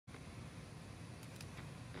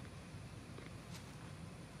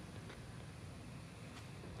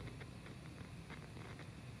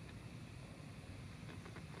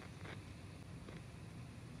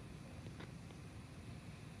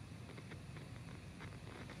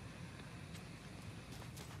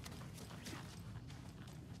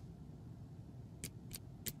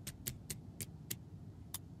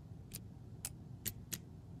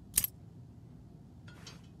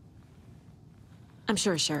I'm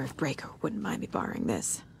sure Sheriff Breaker wouldn't mind me borrowing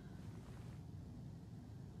this.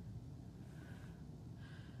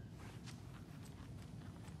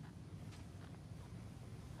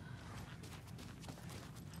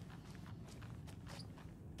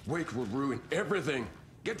 Wake will ruin everything.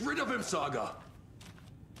 Get rid of him, Saga.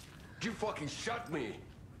 You fucking shot me.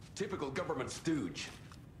 Typical government stooge.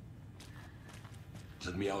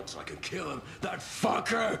 Let me out so I can kill him, that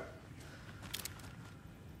fucker!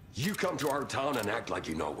 You come to our town and act like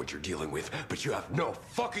you know what you're dealing with, but you have no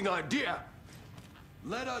fucking idea!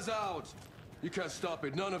 Let us out! You can't stop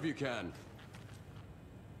it, none of you can.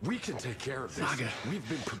 We can take care of this. Saga. We've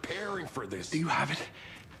been preparing for this. Do you have it?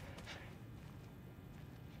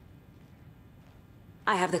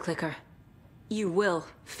 I have the clicker. You will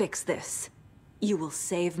fix this. You will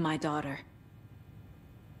save my daughter.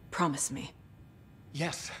 Promise me.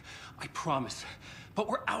 Yes, I promise. But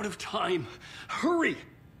we're out of time. Hurry!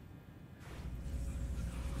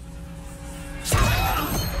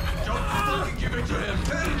 Don't fucking give it to him!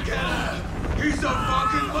 Let him get him! He's a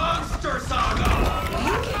fucking monster, Saga!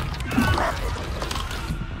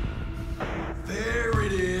 There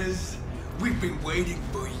it is! We've been waiting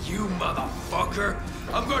for you, motherfucker!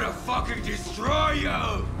 I'm gonna fucking destroy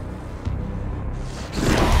you!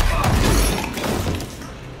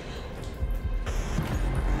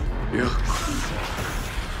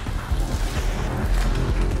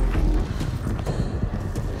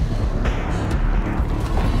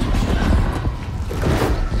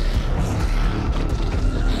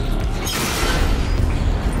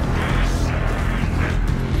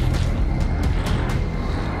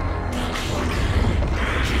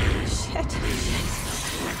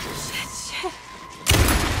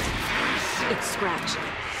 It's Scratch.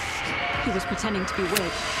 He was pretending to be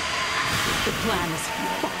Wake. The plan is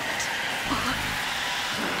fucked.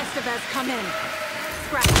 Estevez, come in.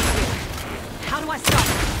 Scratch is here. How do I stop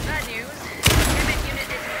him? Bad news. The Hammond unit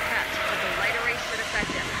isn't prepped, but the light array should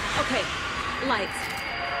affect him. Okay, lights.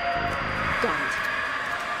 Got it.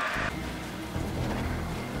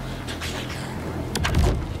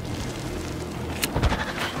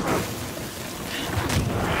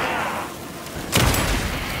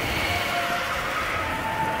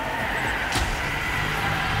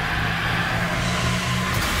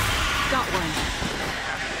 Got one.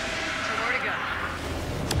 Two more to go.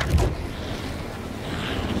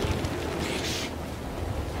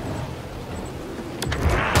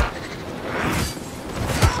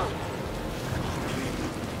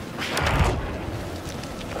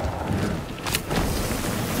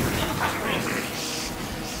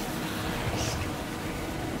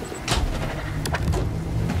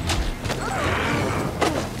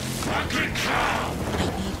 I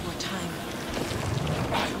need more time.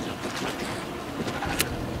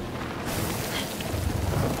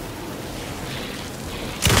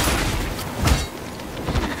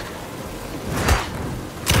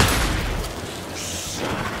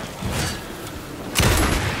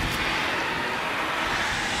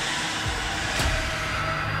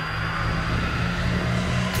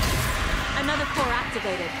 Another core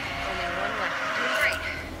activated. Only one left. Doing great.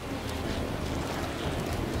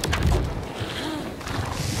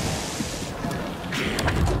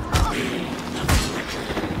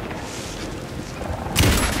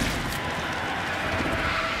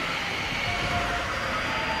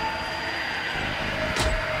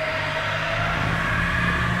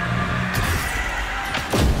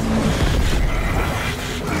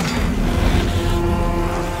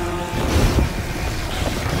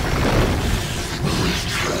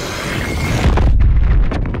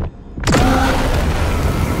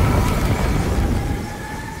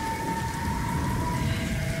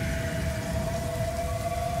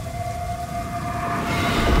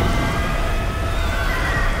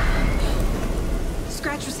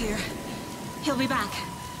 Scratch was here. He'll be back.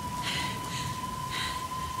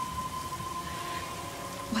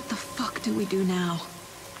 What the fuck do we do now?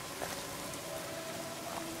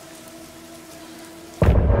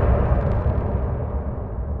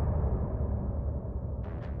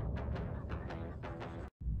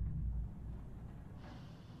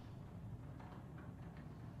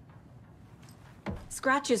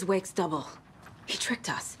 Scratch is Wake's double. He tricked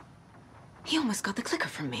us. He almost got the clicker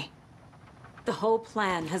from me. The whole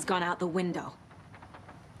plan has gone out the window.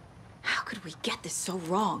 How could we get this so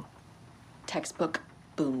wrong? Textbook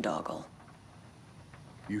boondoggle.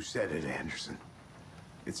 You said it, Anderson.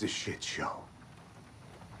 It's a shit show.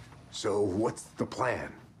 So what's the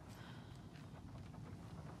plan?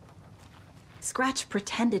 Scratch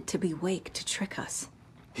pretended to be Wake to trick us.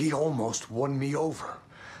 He almost won me over.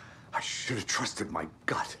 I should have trusted my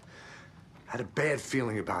gut. Had a bad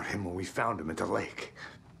feeling about him when we found him at the lake.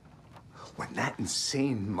 When that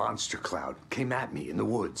insane monster cloud came at me in the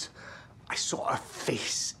woods, I saw a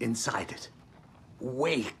face inside it.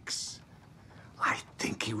 Wakes. I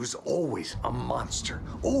think he was always a monster.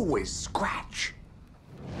 Always Scratch.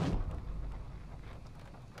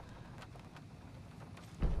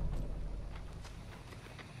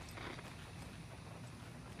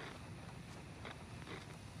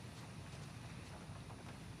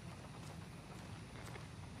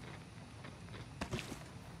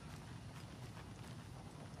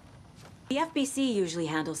 The FBC usually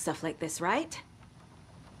handles stuff like this, right?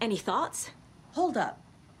 Any thoughts? Hold up.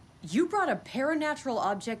 You brought a paranatural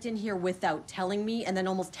object in here without telling me and then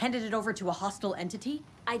almost handed it over to a hostile entity?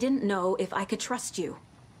 I didn't know if I could trust you.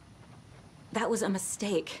 That was a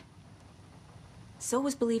mistake. So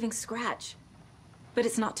was believing Scratch. But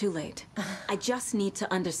it's not too late. I just need to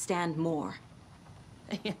understand more.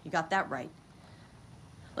 You got that right.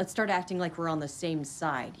 Let's start acting like we're on the same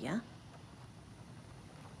side, yeah?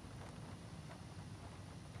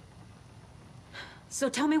 So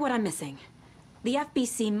tell me what I'm missing. The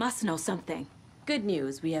FBC must know something. Good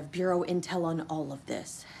news, we have Bureau intel on all of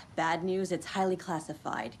this. Bad news, it's highly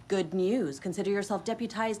classified. Good news, consider yourself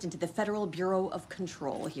deputized into the Federal Bureau of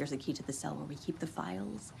Control. Here's a key to the cell where we keep the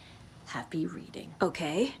files. Happy reading.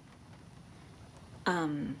 Okay.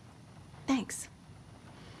 Thanks.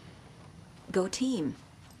 Go team.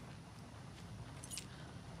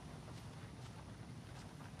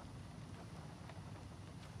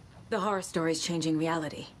 The horror story's changing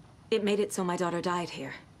reality. It made it so my daughter died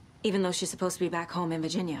here, even though she's supposed to be back home in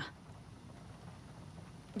Virginia.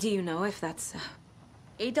 Do you know if that's...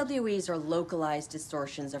 AWEs are localized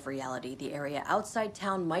distortions of reality. The area outside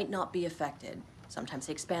town might not be affected. Sometimes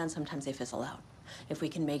they expand, sometimes they fizzle out. If we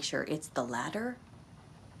can make sure it's the latter,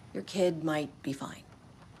 your kid might be fine.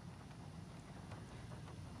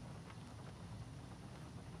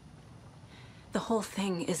 The whole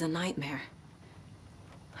thing is a nightmare.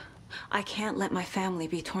 I can't let my family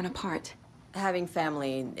be torn apart. Having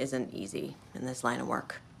family isn't easy in this line of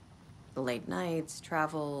work. The late nights,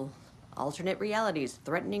 travel, alternate realities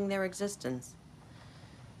threatening their existence.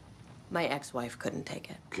 My ex-wife couldn't take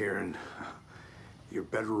it. Karen, you're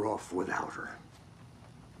better off without her.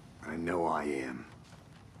 I know I am.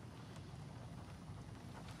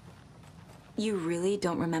 You really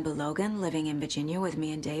don't remember Logan living in Virginia with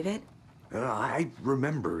me and David? I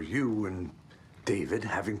remember you and David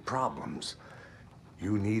having problems.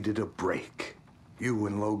 You needed a break. You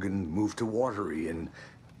and Logan moved to Watery and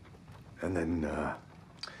then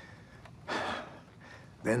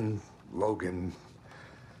Logan,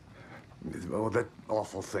 well, that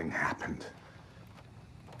awful thing happened.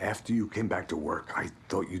 After you came back to work, I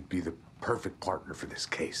thought you'd be the perfect partner for this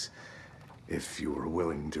case, if you were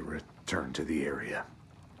willing to return to the area.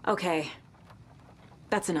 Okay.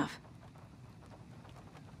 That's enough.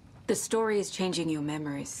 The story is changing your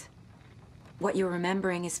memories. What you're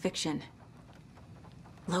remembering is fiction.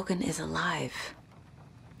 Logan is alive.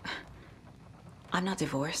 I'm not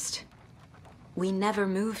divorced. We never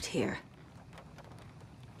moved here.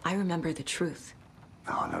 I remember the truth.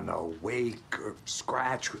 No. Wake or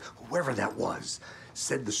Scratch, whoever that was,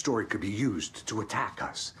 said the story could be used to attack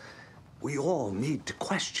us. We all need to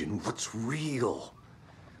question what's real.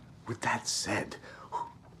 With that said,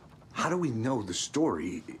 how do we know the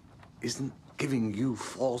story isn't giving you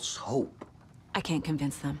false hope? I can't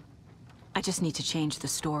convince them. I just need to change the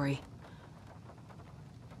story.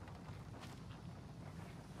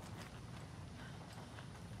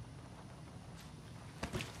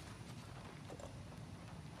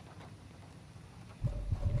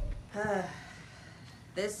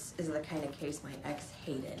 This is the kind of case my ex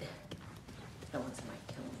hated. No one's might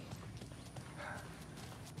kill me.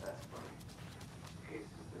 That's funny. Cases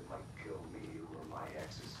that might kill me were my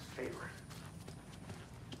ex's favorite.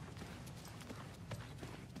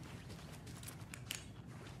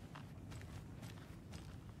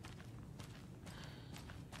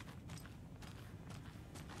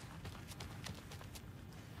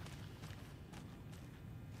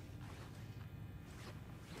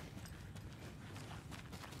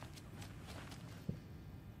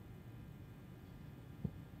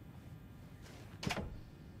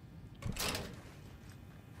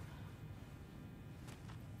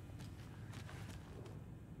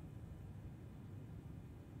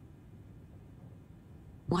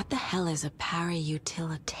 What the hell is a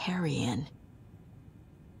para-utilitarian?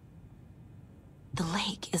 The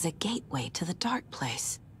lake is a gateway to the dark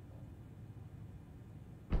place.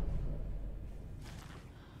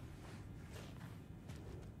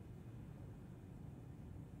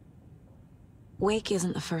 Wake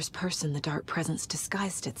isn't the first person the Dark Presence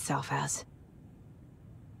disguised itself as.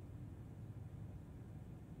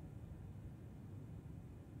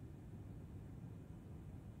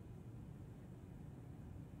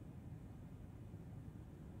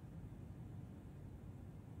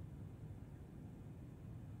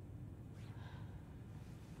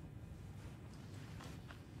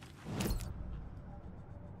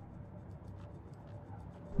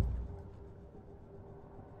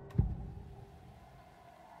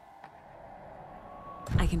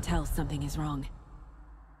 I can tell something is wrong.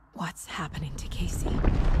 What's happening to Casey?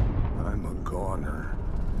 I'm a goner.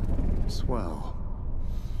 Swell.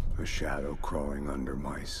 A shadow crawling under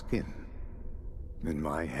my skin. In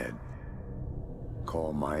my head.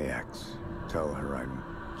 Call my ex. Tell her I'm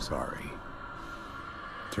sorry.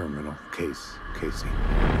 Terminal case, Casey.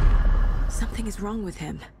 Something is wrong with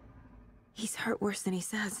him. He's hurt worse than he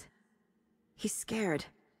says. He's scared.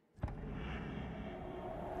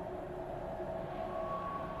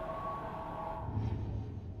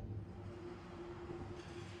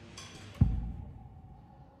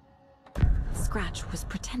 Scratch was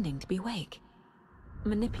pretending to be Wake.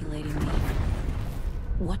 Manipulating me.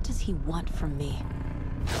 What does he want from me?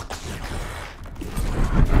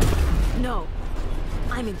 No!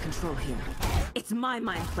 I'm in control here. It's my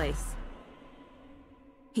mind place.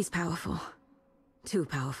 He's powerful. Too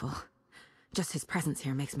powerful. Just his presence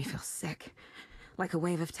here makes me feel sick. Like a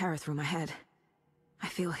wave of terror through my head. I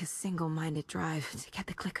feel his single-minded drive to get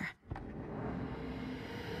the clicker.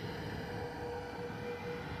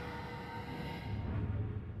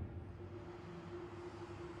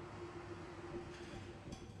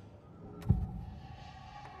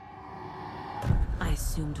 I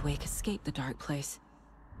assumed Wake escaped the dark place.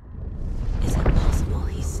 Is it possible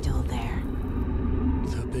he's still there?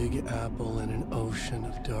 The Big Apple in an ocean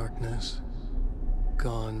of darkness.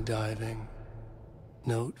 Gone diving.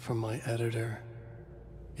 Note from my editor.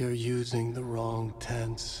 You're using the wrong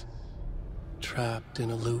tense. Trapped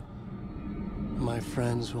in a loop. My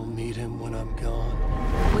friends will meet him when I'm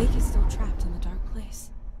gone. Wake is still trapped in the dark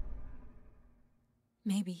place.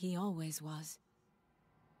 Maybe he always was.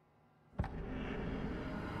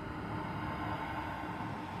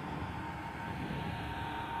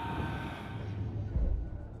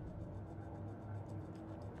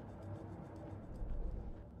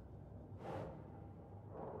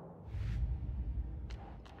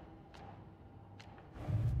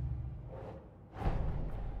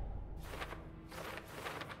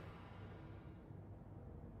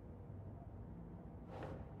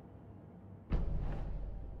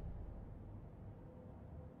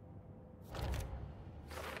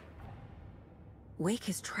 Wake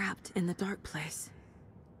is trapped in the dark place.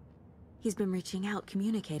 He's been reaching out,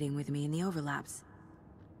 communicating with me in the overlaps.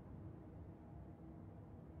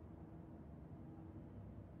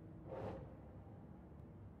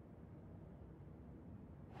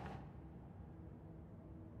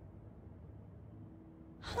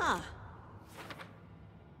 Huh.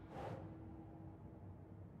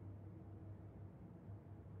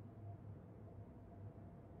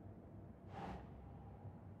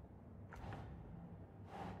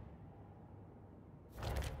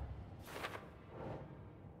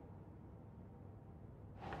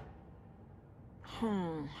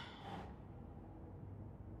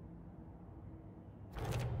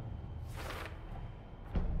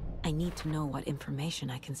 I need to know what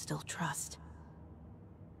information I can still trust.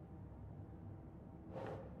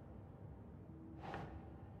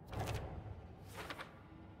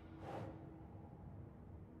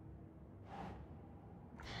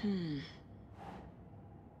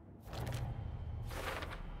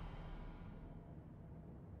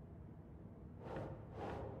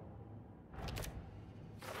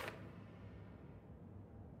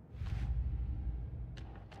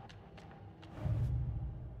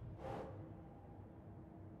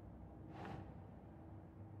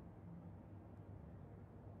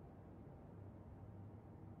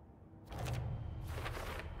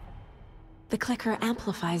 The clicker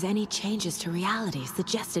amplifies any changes to reality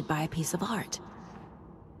suggested by a piece of art.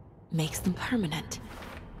 Makes them permanent.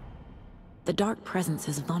 The dark presence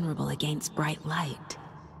is vulnerable against bright light.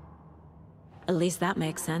 At least that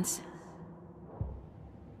makes sense.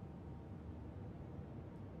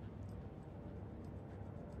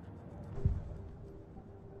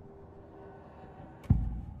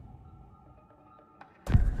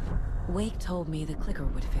 Wake told me the clicker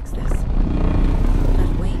would fix this.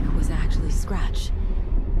 But Wake was actually Scratch.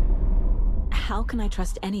 How can I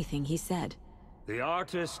trust anything he said? The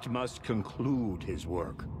artist must conclude his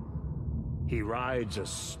work. He rides a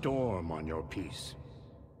storm on your piece.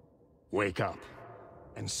 Wake up.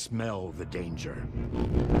 and smell the danger.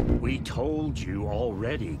 We told you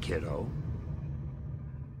already, kiddo.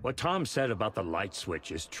 What Tom said about the light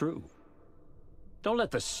switch is true. Don't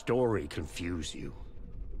let the story confuse you.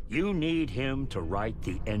 You need him to write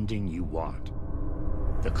the ending you want.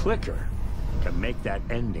 The clicker can make that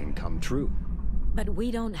ending come true. But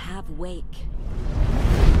we don't have Wake.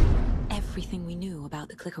 Everything we knew about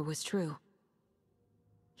the clicker was true.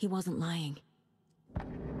 He wasn't lying.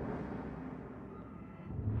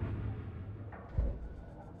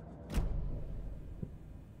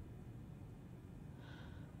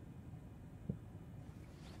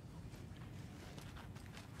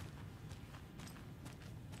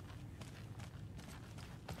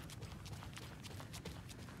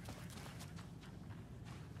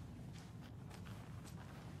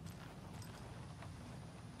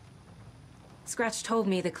 Scratch told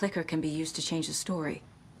me the clicker can be used to change the story.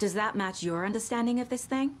 Does that match your understanding of this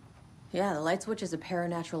thing? Yeah, the light switch is a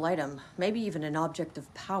paranatural item, maybe even an object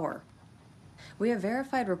of power. We have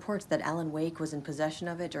verified reports that Alan Wake was in possession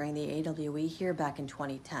of it during the AWE here back in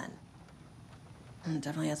 2010. It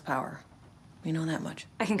definitely has power. We know that much.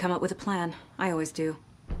 I can come up with a plan. I always do.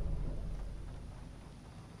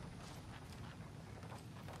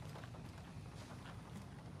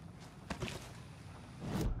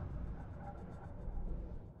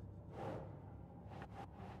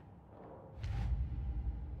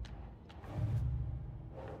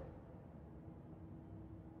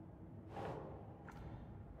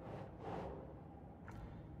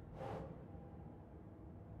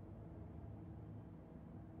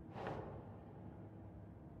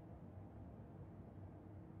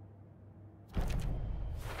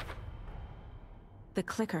 The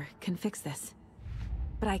clicker can fix this,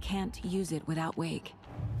 but I can't use it without Wake.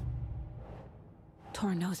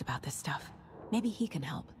 Tor knows about this stuff. Maybe he can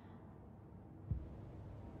help.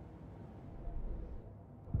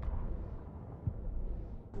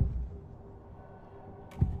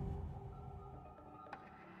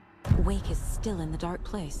 Wake is still in the dark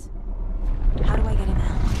place. How do I get him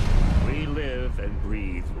out? We live and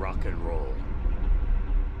breathe rock and roll.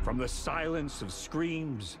 From the silence of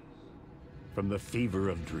screams, from the fever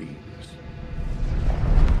of dreams.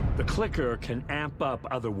 The clicker can amp up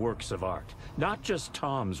other works of art, not just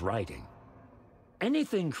Tom's writing.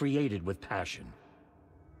 Anything created with passion.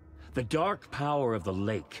 The dark power of the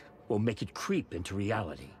lake will make it creep into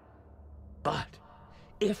reality. But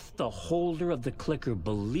if the holder of the clicker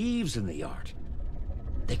believes in the art,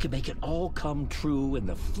 they can make it all come true in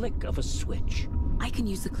the flick of a switch. I can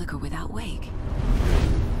use the clicker without Wake.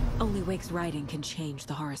 Only Wake's writing can change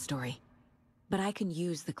the horror story. But I can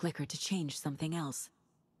use the clicker to change something else.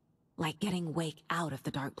 Like getting Wake out of the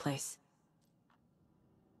dark place.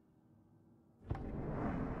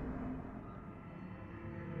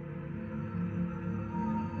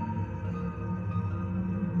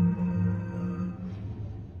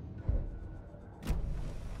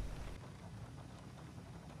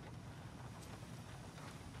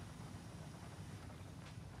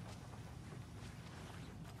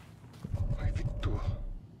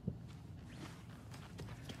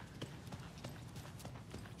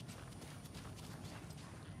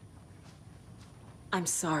 I'm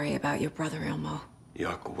sorry about your brother, Ilmo.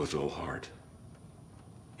 Jaakko was all heart.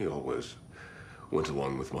 He always went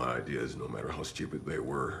along with my ideas, no matter how stupid they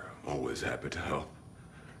were. Always happy to help.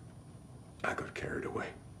 I got carried away.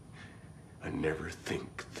 I never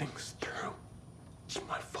think things through. It's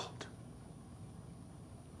my fault.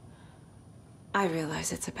 I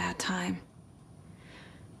realize it's a bad time.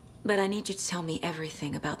 But I need you to tell me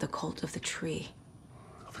everything about the Cult of the Tree.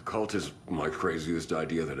 The cult is my craziest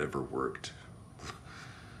idea that ever worked.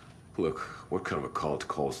 Look, what kind of a cult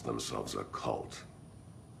calls themselves a cult?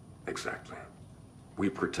 Exactly. We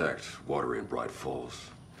protect Water in Bright Falls.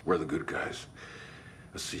 We're the good guys.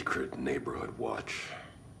 A secret neighborhood watch.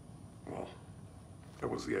 Well, that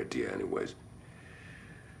was the idea anyways.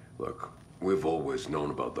 Look, we've always known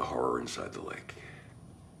about the horror inside the lake.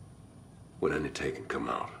 When any Taken come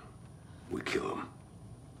out, we kill them.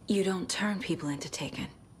 You don't turn people into Taken.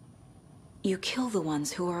 You kill the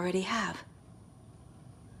ones who already have.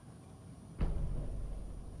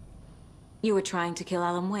 You were trying to kill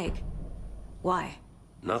Alan Wake. Why?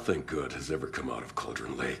 Nothing good has ever come out of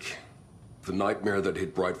Cauldron Lake. The nightmare that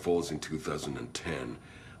hit Bright Falls in 2010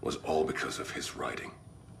 was all because of his writing.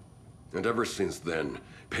 And ever since then,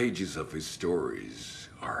 pages of his stories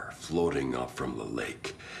are floating up from the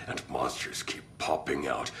lake, and monsters keep popping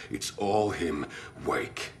out. It's all him,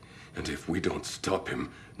 Wake. And if we don't stop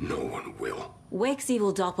him, no one will. Wake's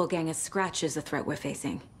evil doppelganger Scratch is the threat we're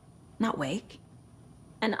facing, not Wake.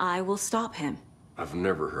 And I will stop him. I've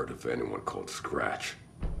never heard of anyone called Scratch.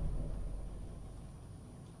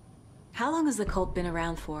 How long has the cult been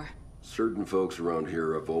around for? Certain folks around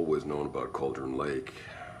here have always known about Cauldron Lake.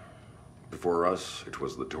 Before us, it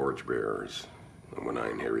was the Torchbearers. And when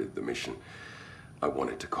I inherited the mission, I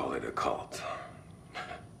wanted to call it a cult.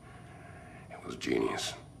 It was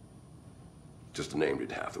genius. Just a name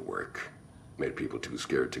did half the work. Made people too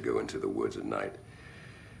scared to go into the woods at night.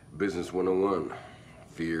 Business 101.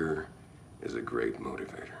 Fear is a great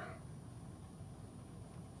motivator.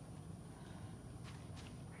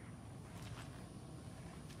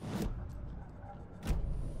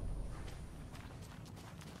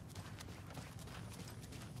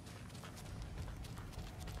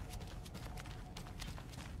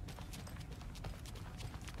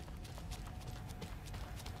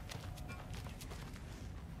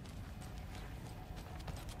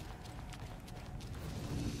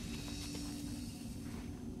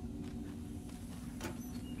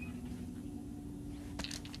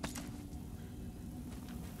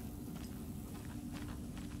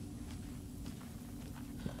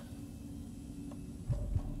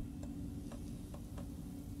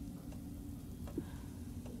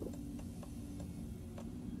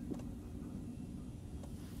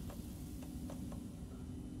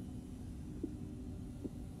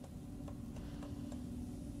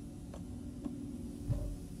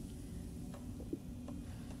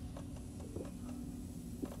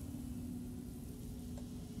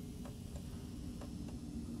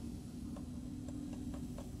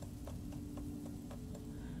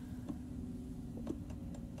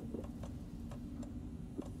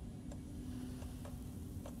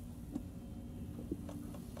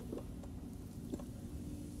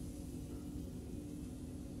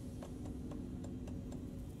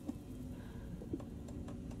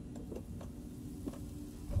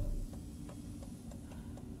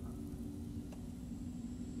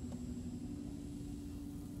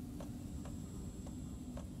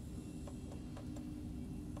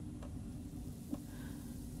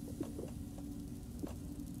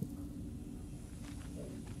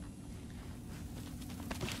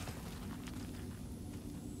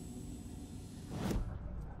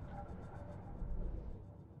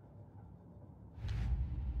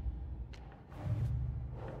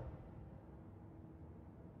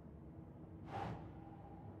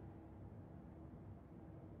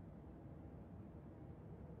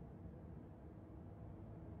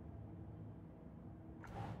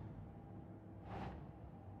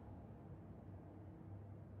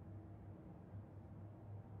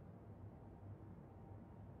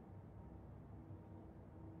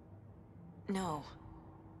 No.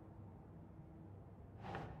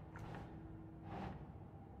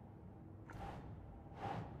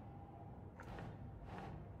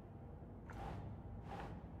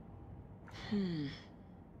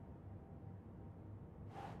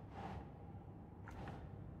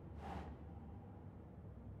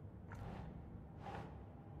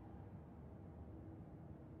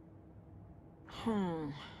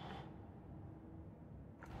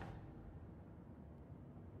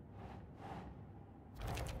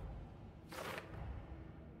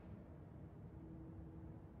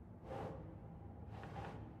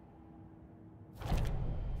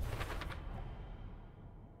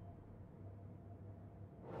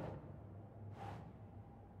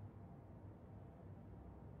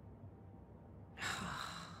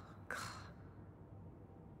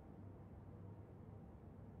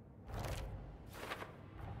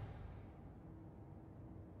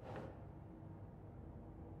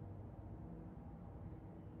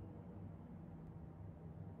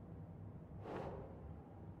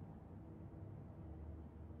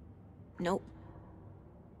 Nope.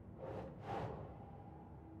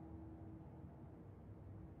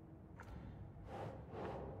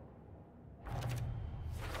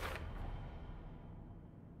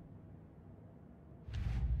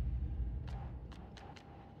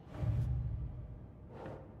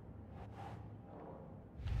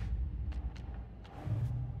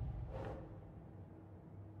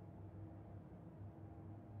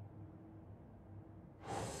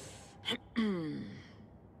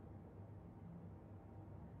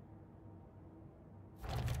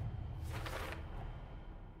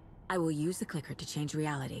 I will use the clicker to change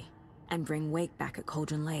reality and bring Wake back at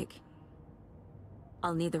Cauldron Lake.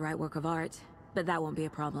 I'll need the right work of art, but that won't be a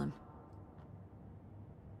problem.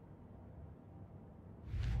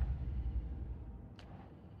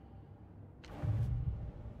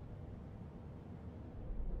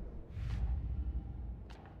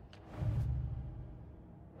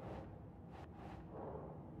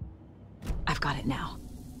 I've got it now.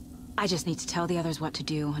 I just need to tell the others what to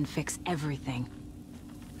do and fix everything.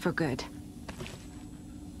 For good.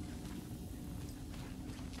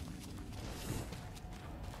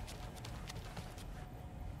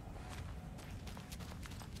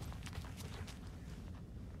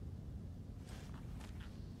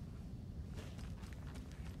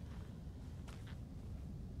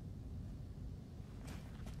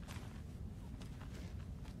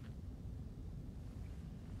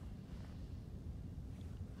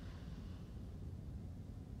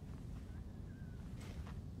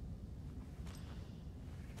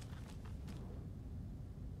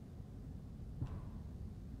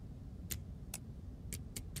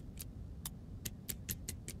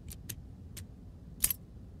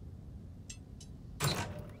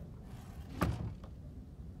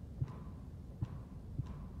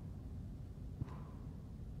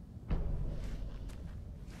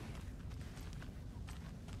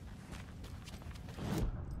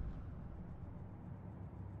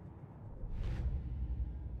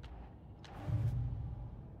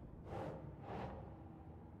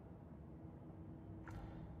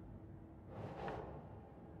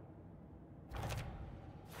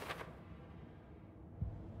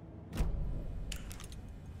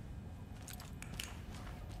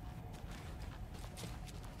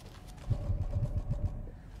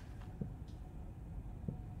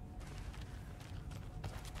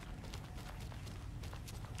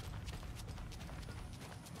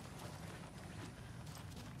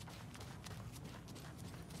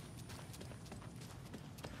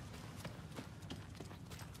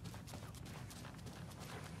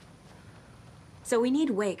 So we need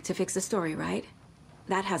Wake to fix the story, right?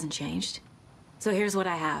 That hasn't changed. So here's what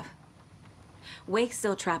I have. Wake's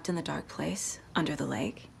still trapped in the dark place, under the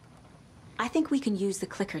lake. I think we can use the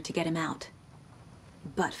clicker to get him out.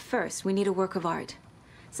 But first, we need a work of art.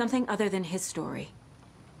 Something other than his story.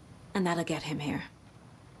 And that'll get him here.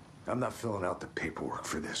 I'm not filling out the paperwork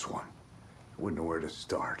for this one. I wouldn't know where to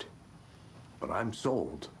start. But I'm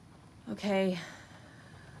sold. Okay.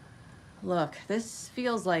 Look, this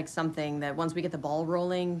feels like something that once we get the ball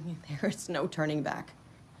rolling, there's no turning back.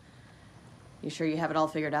 You sure you have it all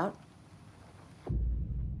figured out?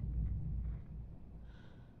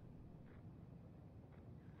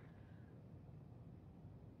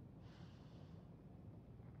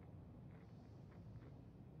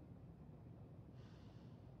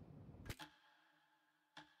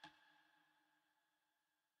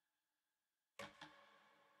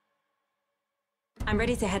 I'm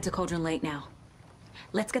ready to head to Cauldron Lake now.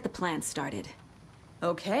 Let's get the plan started.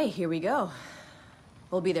 Okay, here we go.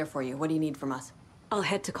 We'll be there for you. What do you need from us? I'll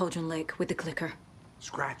head to Cauldron Lake with the clicker.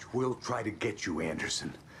 Scratch will try to get you,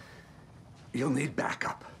 Anderson. You'll need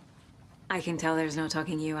backup. I can tell there's no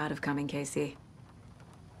talking you out of coming, Casey.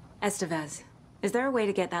 Estevez, is there a way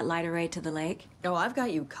to get that light array to the lake? Oh, I've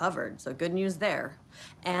got you covered, so good news there.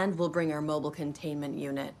 And we'll bring our mobile containment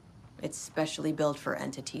unit. It's specially built for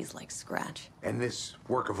entities like Scratch. And this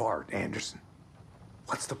work of art, Anderson.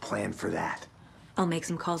 What's the plan for that? I'll make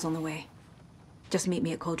some calls on the way. Just meet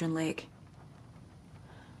me at Cauldron Lake.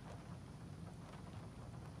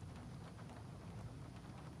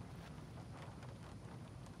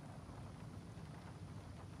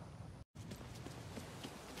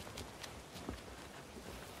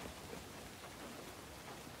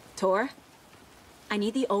 Tor, I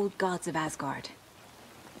need the old gods of Asgard.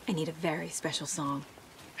 I need a very special song.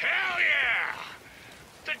 Hell yeah!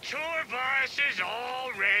 The tour bus is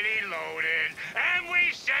already loaded, and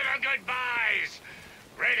we said our goodbyes.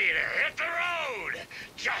 Ready to hit the road,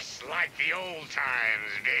 just like the old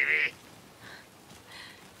times, baby.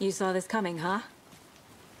 You saw this coming, huh?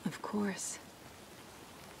 Of course.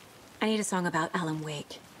 I need a song about Alan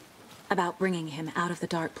Wake. About bringing him out of the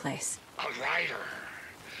dark place. A rider.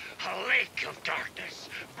 A lake of darkness,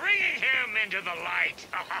 bringing him into the light.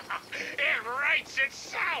 It writes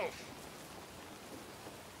itself.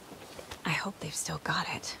 I hope they've still got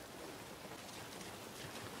it.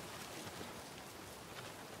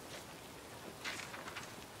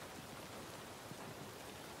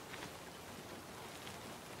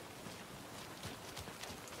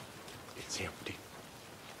 It's empty.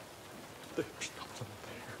 There's nothing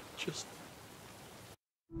there. Just...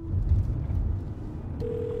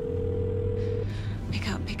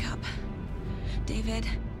 Pick up. David,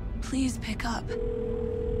 please pick up.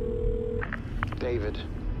 David.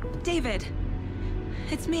 David!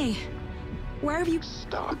 It's me. Where have you...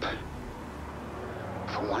 Stop.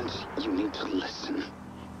 For once, you need to listen.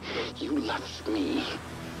 You left me.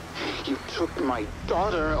 You took my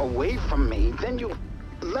daughter away from me. Then you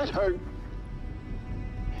let her...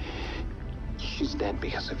 She's dead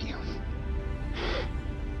because of you.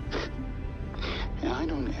 And I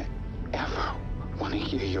don't ever want to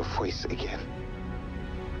hear your voice again.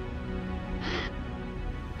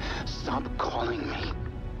 Stop calling me.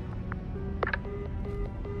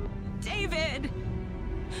 David!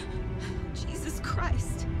 Jesus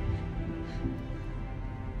Christ.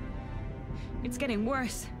 It's getting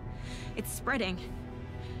worse. It's spreading.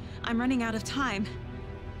 I'm running out of time.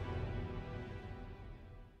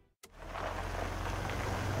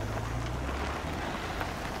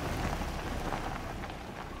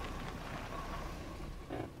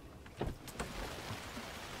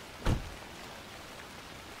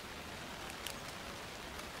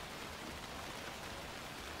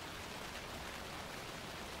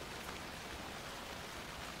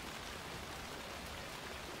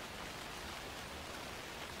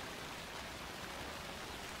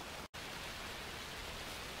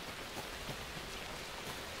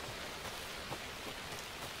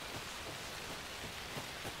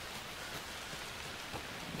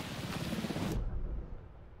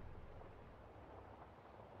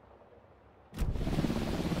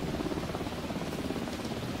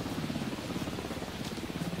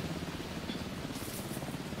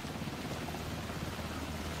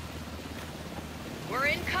 We're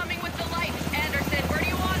incoming with the lights, Anderson. Where do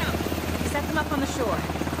you want them? Set them up on the shore.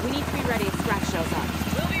 We need to be ready if Scratch shows up.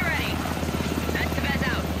 We'll be ready. Estevez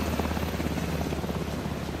out.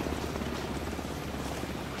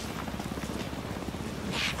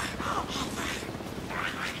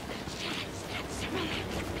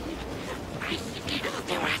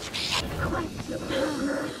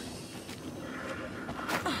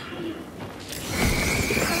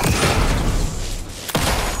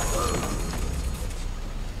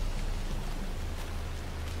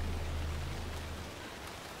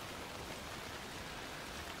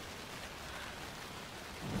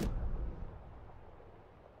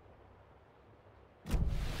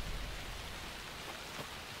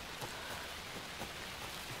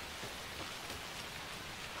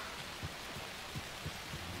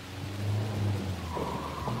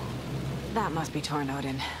 That must be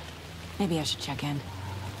Tornodin. Maybe I should check in.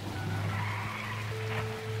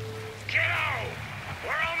 Kiddo!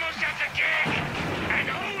 We're almost at the gig! And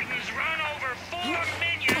Odin's run over 4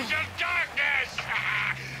 minions of darkness!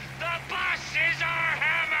 The boss is our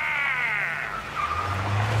hammer!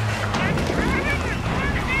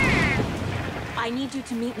 I need you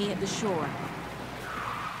to meet me at the shore.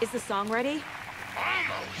 Is the song ready?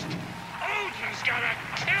 Almost! Odin's got a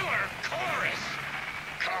killer chorus!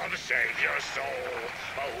 Come save your soul,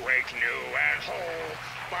 awake new and whole.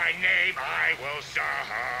 By name I will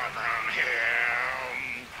summon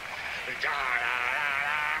him.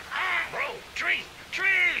 Da-da-da-da. Ah, bro, tree!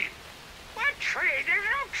 Tree! What tree? There's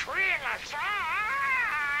no tree in the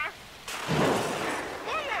song!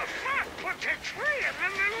 Who the fuck put the tree in the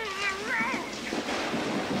middle of the road?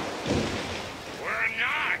 We're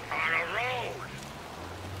not on a road!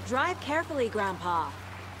 Drive carefully, Grandpa.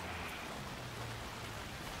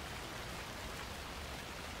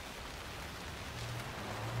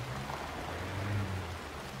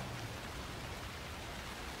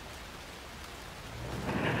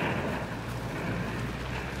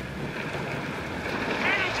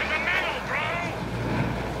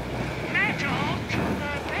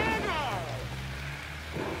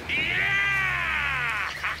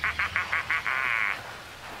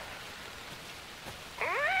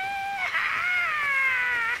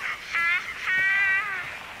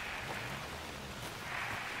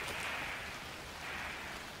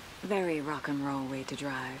 Very rock and roll way to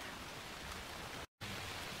drive.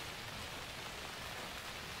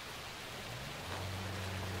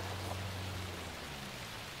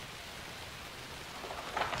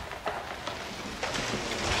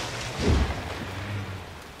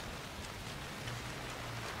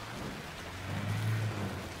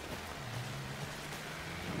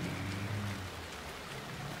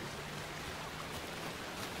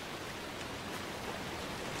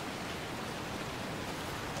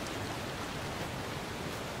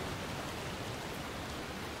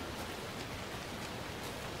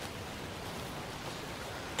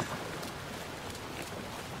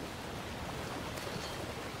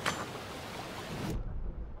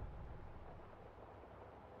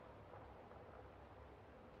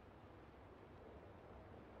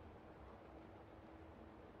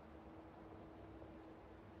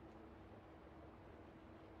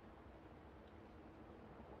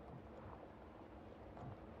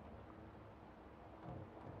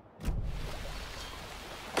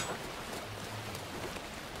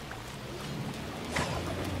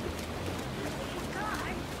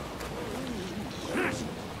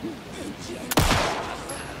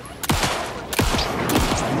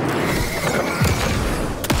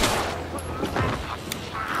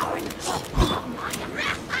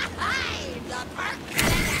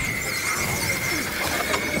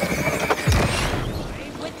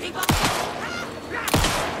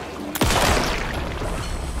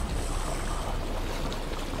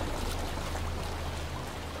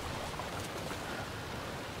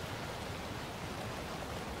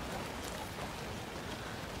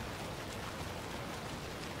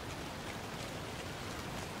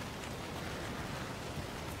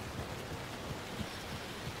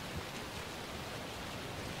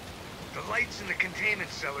 The lights in the containment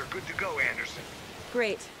cell are good to go, Anderson.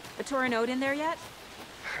 Great. A Tornodin in there yet?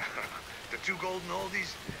 The 2 golden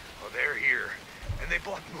oldies? Oh, they're here. And they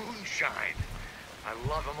bought moonshine. I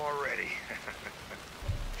love them already.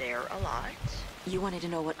 They're a lot. You wanted to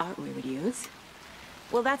know what art we would use?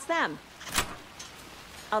 Well, that's them.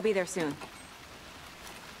 I'll be there soon.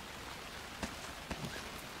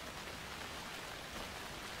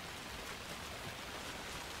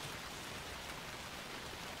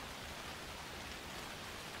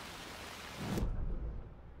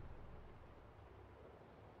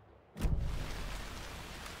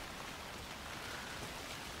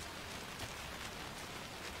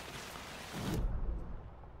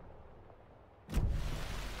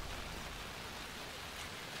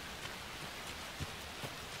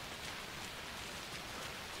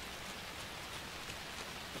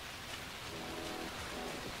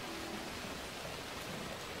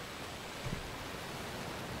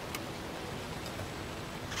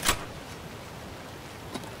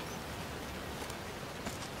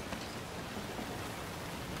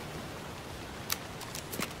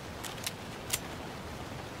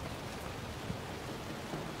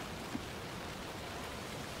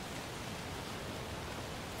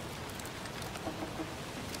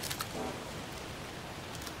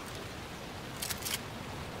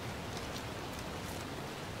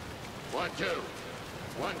 One, two.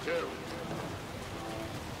 1, 2.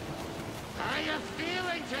 How you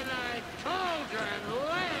feeling tonight, Cauldron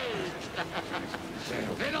Lake?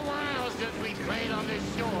 Been a while since we played on this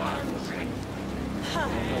shore.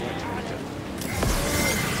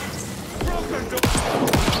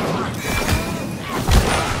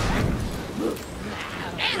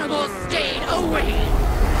 Animals stayed away!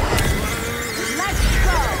 Let's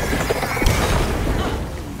go!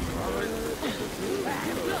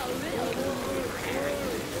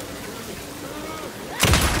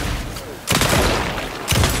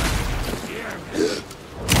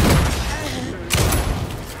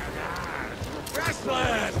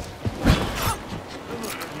 Grassland!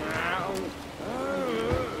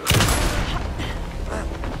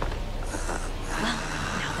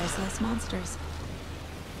 Now there's less monsters.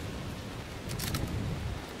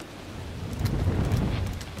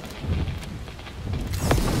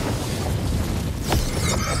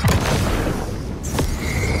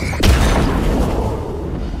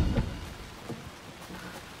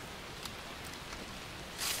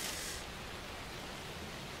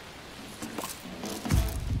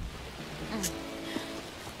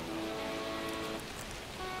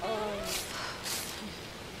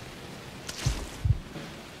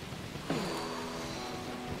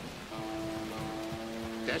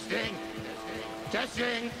 Testing.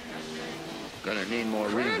 Testing. Gonna need more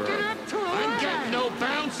reverb. I'm getting no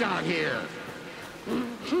bounce out here.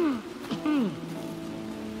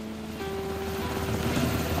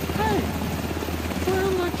 Hey, where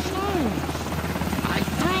are my chimes? I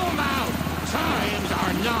threw them out. Chimes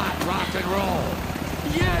are not rock and roll.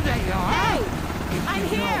 Yeah, they are. Hey! I'm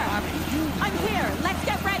here! I'm here! Let's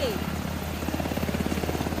get ready!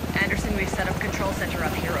 Anderson, we've set up a control center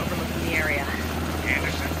up here overlooking the area.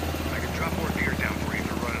 Anderson, I can drop more gear down for you if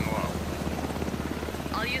you're running low.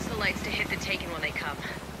 I'll use the lights to hit the Taken when they come.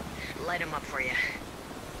 Light them up for you.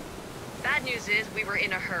 Bad news is we were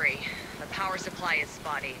in a hurry. The power supply is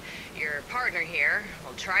spotty. Your partner here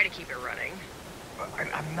will try to keep it running.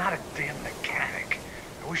 I'm not a damn mechanic.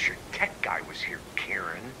 I wish your tech guy was here,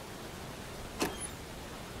 Karen.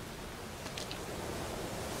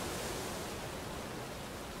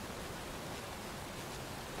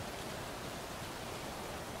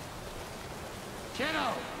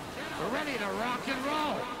 Kiddo, we're ready to rock and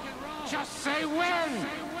roll. Just say when.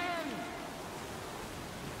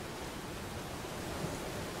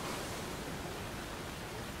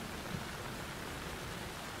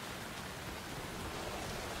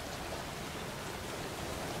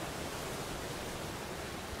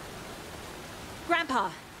 Grandpa,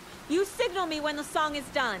 you signal me when the song is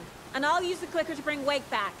done, and I'll use the clicker to bring Wake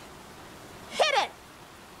back. Hit it!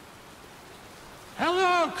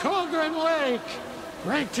 Hello, Colgren Lake.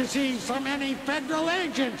 Great to see so many federal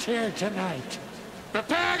agents here tonight.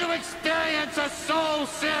 Prepare to experience a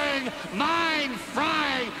soul-searing,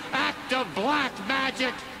 mind-frying act of black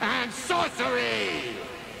magic and sorcery.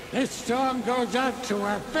 This song goes out to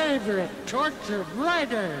our favorite tortured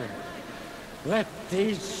writer. Let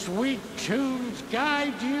these sweet tunes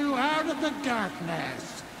guide you out of the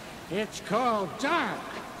darkness. It's called Dark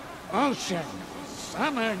Ocean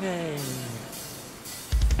Summoning.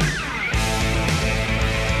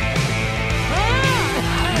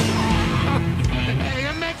 Hey,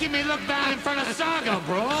 you're making me look bad in front of Saga,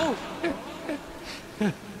 bro.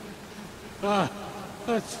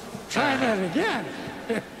 Let's try that again.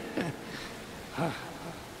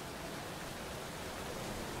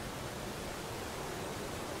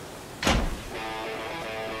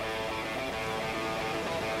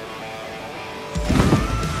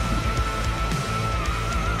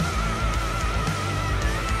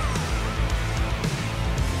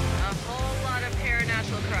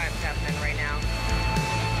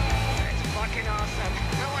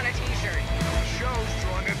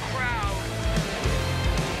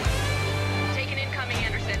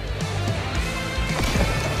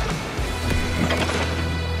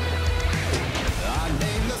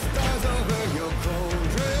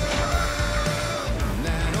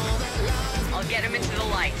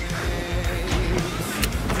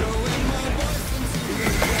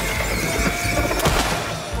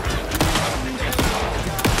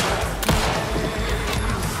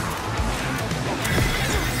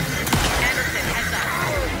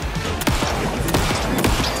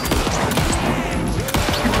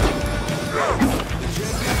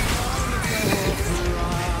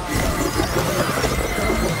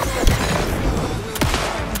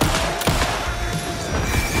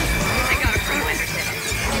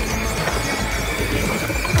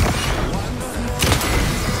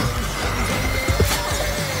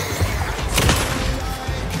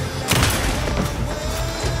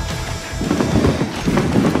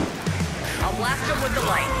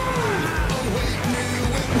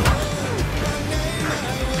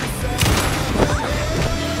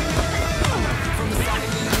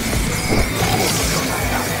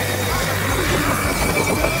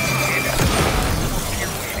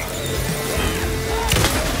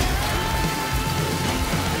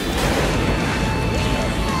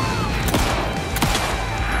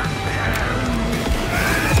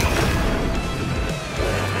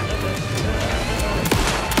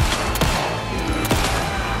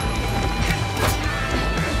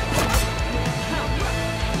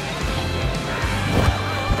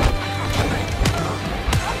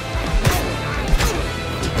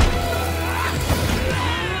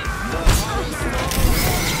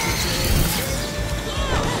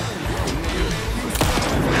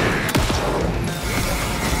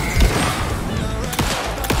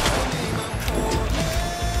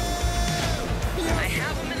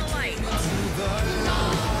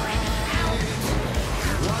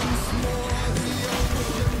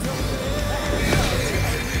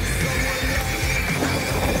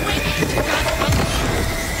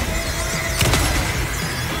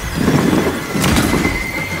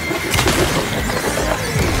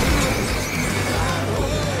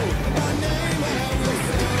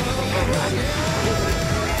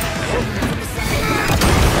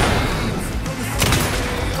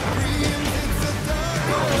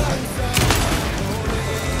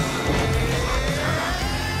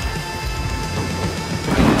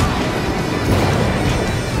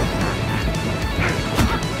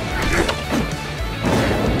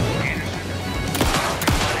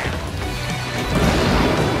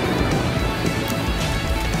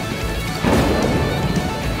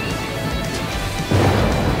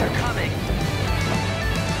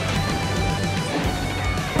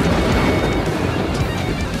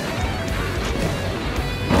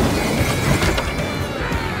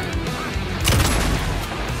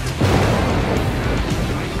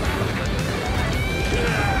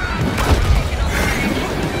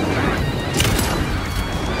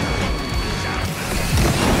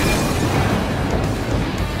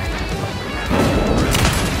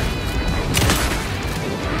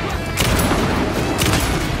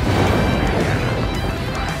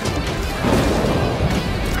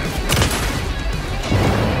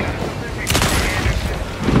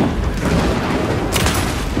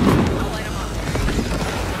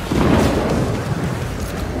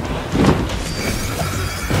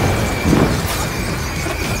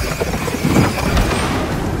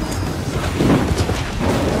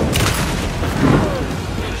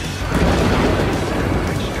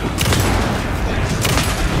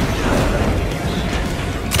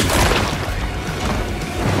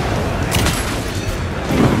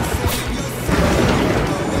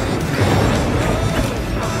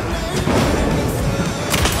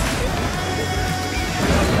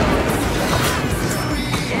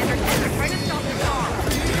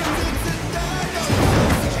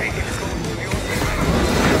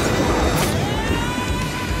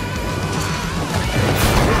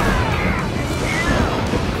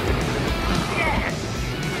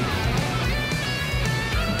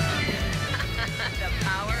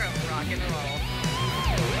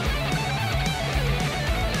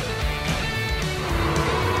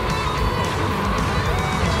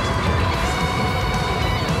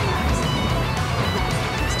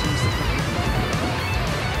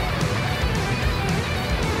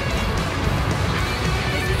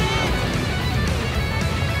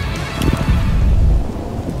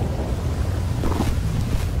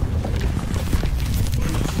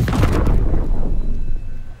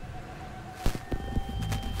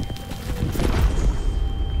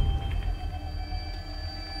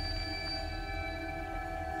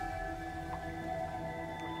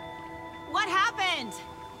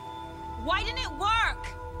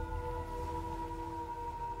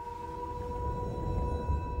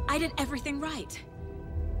 I did everything right.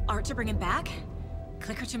 Art to bring him back?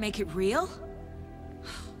 Clicker to make it real?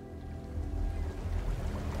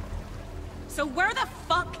 So where the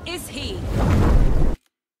fuck is he?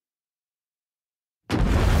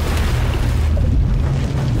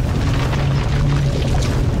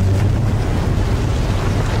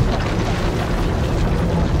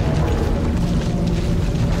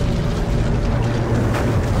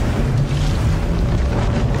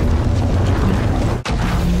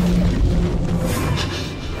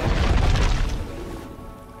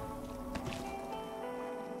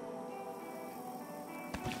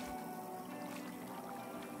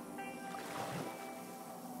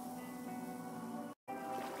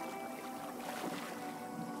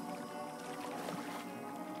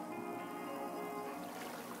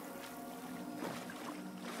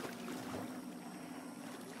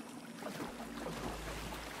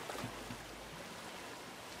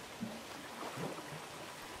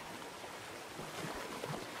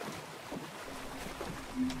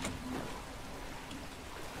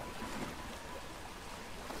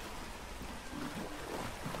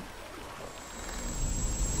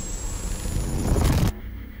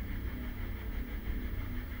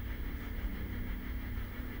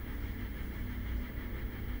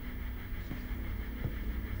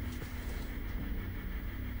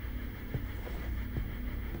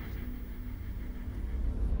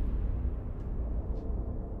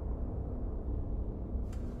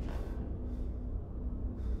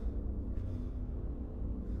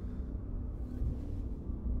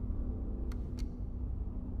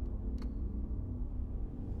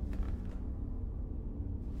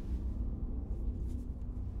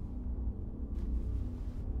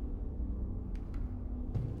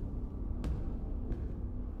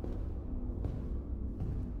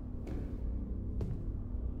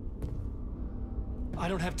 I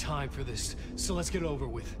don't have time for this, so let's get it over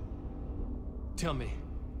with. Tell me,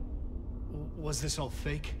 was this all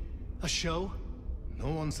fake? A show? No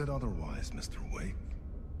one said otherwise, Mr. Wake.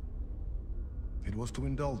 It was to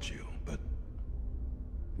indulge you, but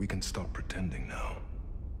we can stop pretending now.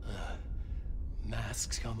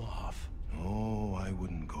 Masks come off. Oh, I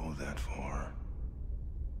wouldn't go that far.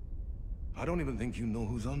 I don't even think you know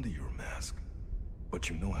who's under your mask, but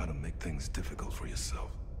you know how to make things difficult for yourself.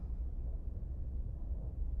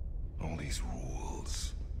 All these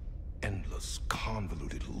rules, endless,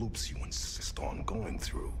 convoluted loops you insist on going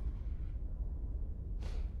through.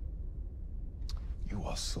 You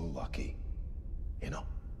are so lucky, you know?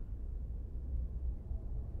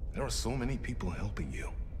 There are so many people helping you.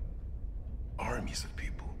 Armies of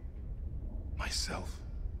people. Myself.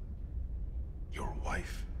 Your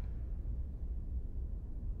wife.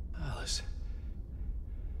 Alice.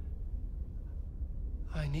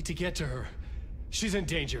 I need to get to her. She's in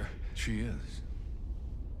danger. She is.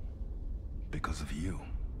 Because of you.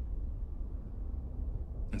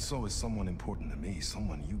 And so is someone important to me,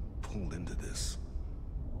 someone you pulled into this.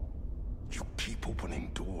 You keep opening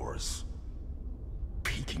doors.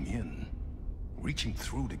 Peeking in. Reaching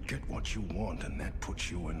through to get what you want, and that puts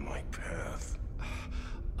you in my path.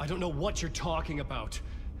 I don't know what you're talking about.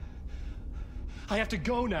 I have to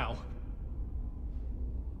go now.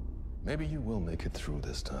 Maybe you will make it through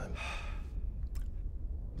this time.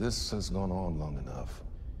 This has gone on long enough.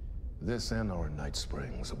 This and our Night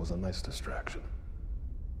Springs. It was a nice distraction.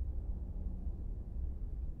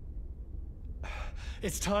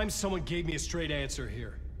 It's time someone gave me a straight answer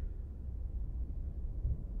here.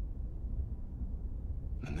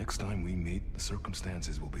 The next time we meet, the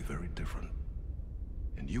circumstances will be very different.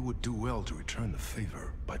 And you would do well to return the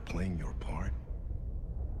favor by playing your part.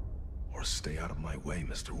 Or stay out of my way,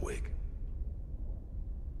 Mr. Wake.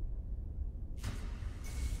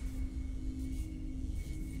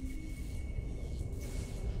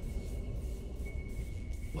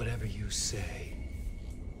 Whatever you say.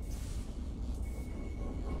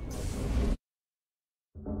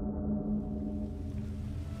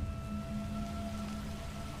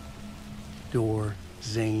 Door,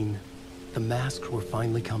 Zane, the masks were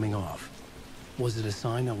finally coming off. Was it a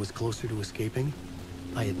sign I was closer to escaping?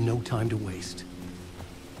 I had no time to waste.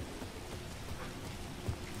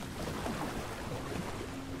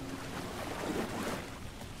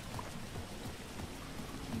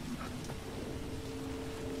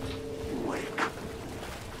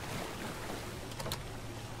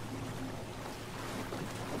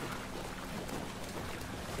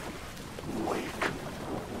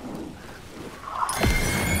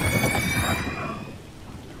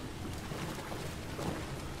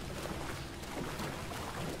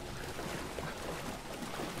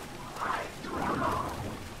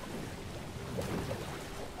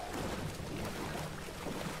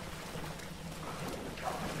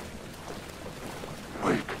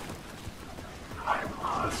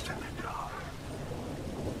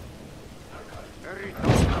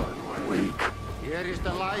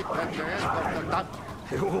 right at the end of the tunnel.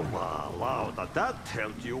 Jumalauta, that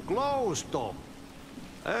held you close, Tom.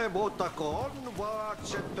 Ei muuta kuin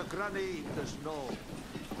onwards and the granny the snow.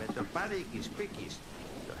 When the panic is biggest,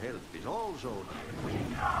 the help is also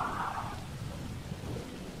near.